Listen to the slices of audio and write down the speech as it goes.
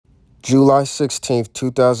July 16,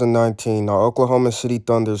 2019, the Oklahoma City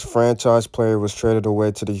Thunder's franchise player was traded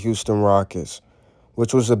away to the Houston Rockets,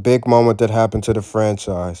 which was a big moment that happened to the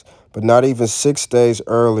franchise. But not even 6 days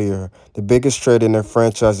earlier, the biggest trade in their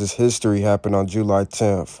franchise's history happened on July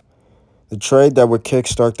 10th. The trade that would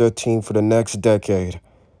kickstart their team for the next decade,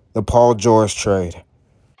 the Paul George trade.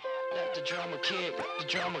 Let the drummer kick, let the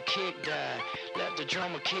drummer kick die. Let the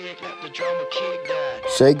drummer kick, let the drummer kick die.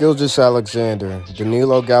 Shai Gilgeous-Alexander,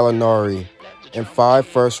 Danilo Gallinari, and 5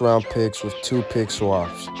 first-round picks with 2 pick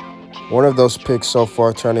swaps. One of those picks so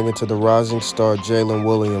far turning into the rising star Jalen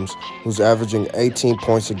Williams, who's averaging 18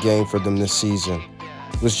 points a game for them this season.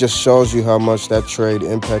 This just shows you how much that trade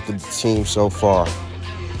impacted the team so far.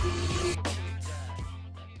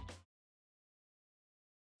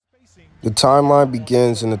 The timeline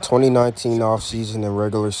begins in the 2019 offseason and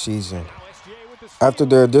regular season. After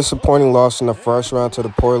their disappointing loss in the first round to the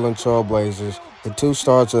Portland Trail Blazers, the 2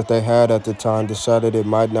 stars that they had at the time decided it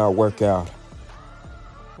might not work out.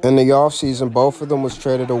 In the offseason, both of them was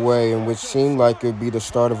traded away, in which seemed like it would be the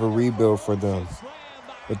start of a rebuild for them.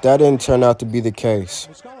 But that didn't turn out to be the case.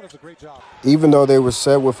 Even though they were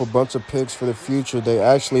set with a bunch of picks for the future, they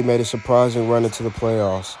actually made a surprising run into the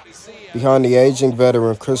playoffs. Behind the aging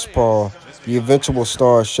veteran Chris Paul, the eventual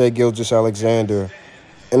star Shai Gilgeous-Alexander,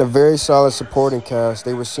 and a very solid supporting cast,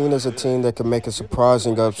 they were seen as a team that could make a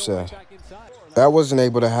surprising upset. That wasn't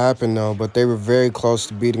able to happen though, but they were very close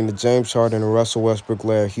to beating the James Harden and Russell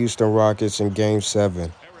Westbrook-led Houston Rockets in Game 7.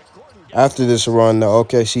 After this run, the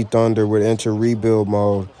OKC Thunder would enter rebuild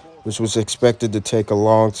mode, which was expected to take a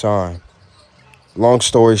long time. Long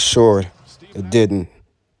story short, it didn't.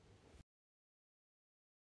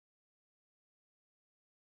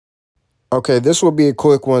 Okay, this will be a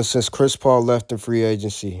quick one since Chris Paul left in free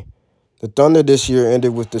agency. The Thunder this year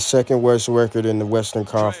ended with the second worst record in the Western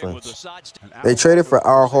Conference. They traded for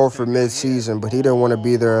Al Horford mid-season, but he didn't want to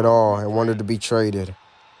be there at all and wanted to be traded.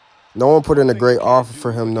 No one put in a great offer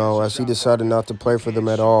for him, though, as he decided not to play for them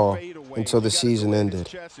at all until the season ended.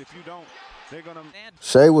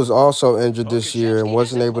 Shai was also injured this year and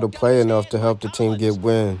wasn't able to play enough to help the team get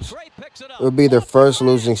wins. It would be their first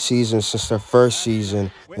losing season since their first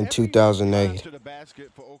season in 2008.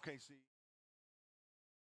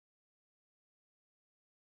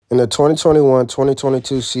 In the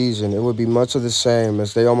 2021-2022 season, it would be much of the same,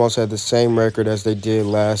 as they almost had the same record as they did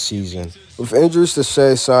last season. With injuries to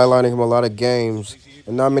Shai sidelining him a lot of games,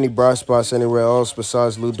 and not many bright spots anywhere else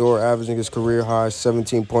besides Lu Dort averaging his career-high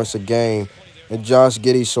 17 points a game, and Josh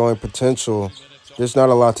Giddey showing potential, there's not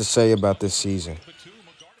a lot to say about this season.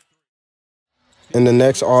 In the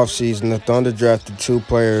next offseason, the Thunder drafted 2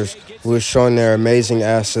 players who have shown their amazing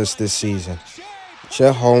assets this season,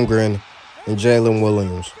 Chet Holmgren and Jalen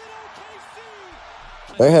Williams.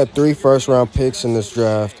 They had 3 first-round picks in this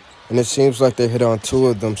draft, and it seems like they hit on 2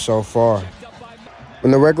 of them so far.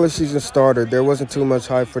 When the regular season started, there wasn't too much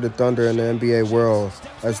hype for the Thunder in the NBA world,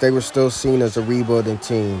 as they were still seen as a rebuilding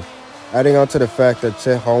team. Adding on to the fact that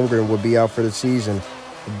Chet Holmgren would be out for the season,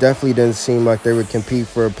 it definitely didn't seem like they would compete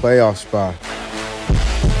for a playoff spot.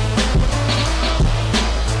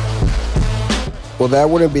 Well, that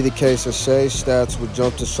wouldn't be the case, as Shai's stats would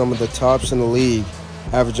jump to some of the tops in the league,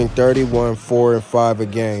 averaging 31, 4, and 5 a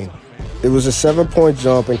game. It was a 7-point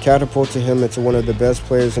jump and catapulted him into one of the best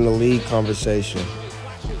players in the league conversation.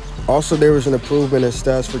 Also, there was an improvement in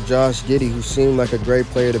stats for Josh Giddey, who seemed like a great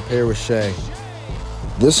player to pair with Shai.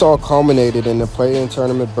 This all culminated in the play-in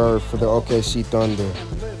tournament berth for the OKC Thunder,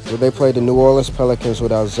 where they played the New Orleans Pelicans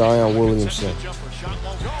without Zion Williamson.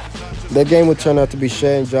 That game would turn out to be Shai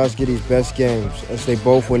and Josh Giddey's best games, as they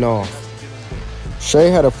both went off. Shai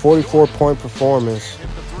had a 44-point performance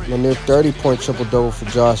and a near 30-point triple-double for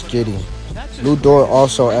Josh Giddey. Lu Dort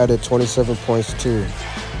also added 27 points too.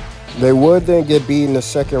 They would then get beat in the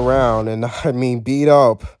second round, and I mean beat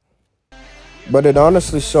up. But it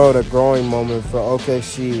honestly showed a growing moment for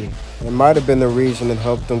OKC and might have been the reason it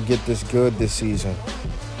helped them get this good this season.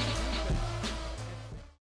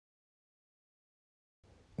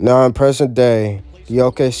 Now, in present day, the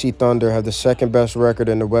OKC Thunder have the second best record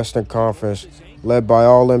in the Western Conference, led by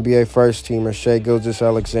All-NBA first-teamer Shai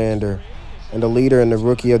Gilgeous-Alexander and the leader in the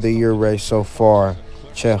Rookie of the Year race so far,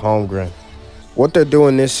 Chet Holmgren. What they're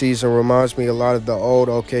doing this season reminds me a lot of the old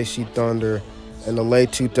OKC Thunder in the late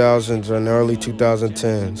 2000s and early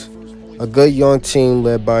 2010s. A good young team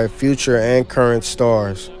led by future and current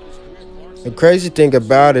stars. The crazy thing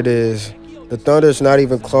about it is, the Thunder's not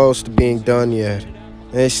even close to being done yet,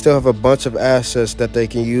 and they still have a bunch of assets that they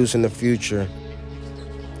can use in the future.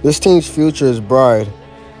 This team's future is bright,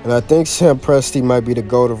 and I think Sam Presti might be the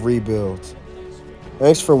GOAT of rebuilds.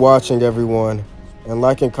 Thanks for watching, everyone, and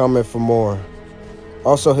like and comment for more.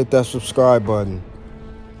 Also hit that subscribe button.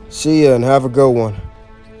 See ya and have a good one.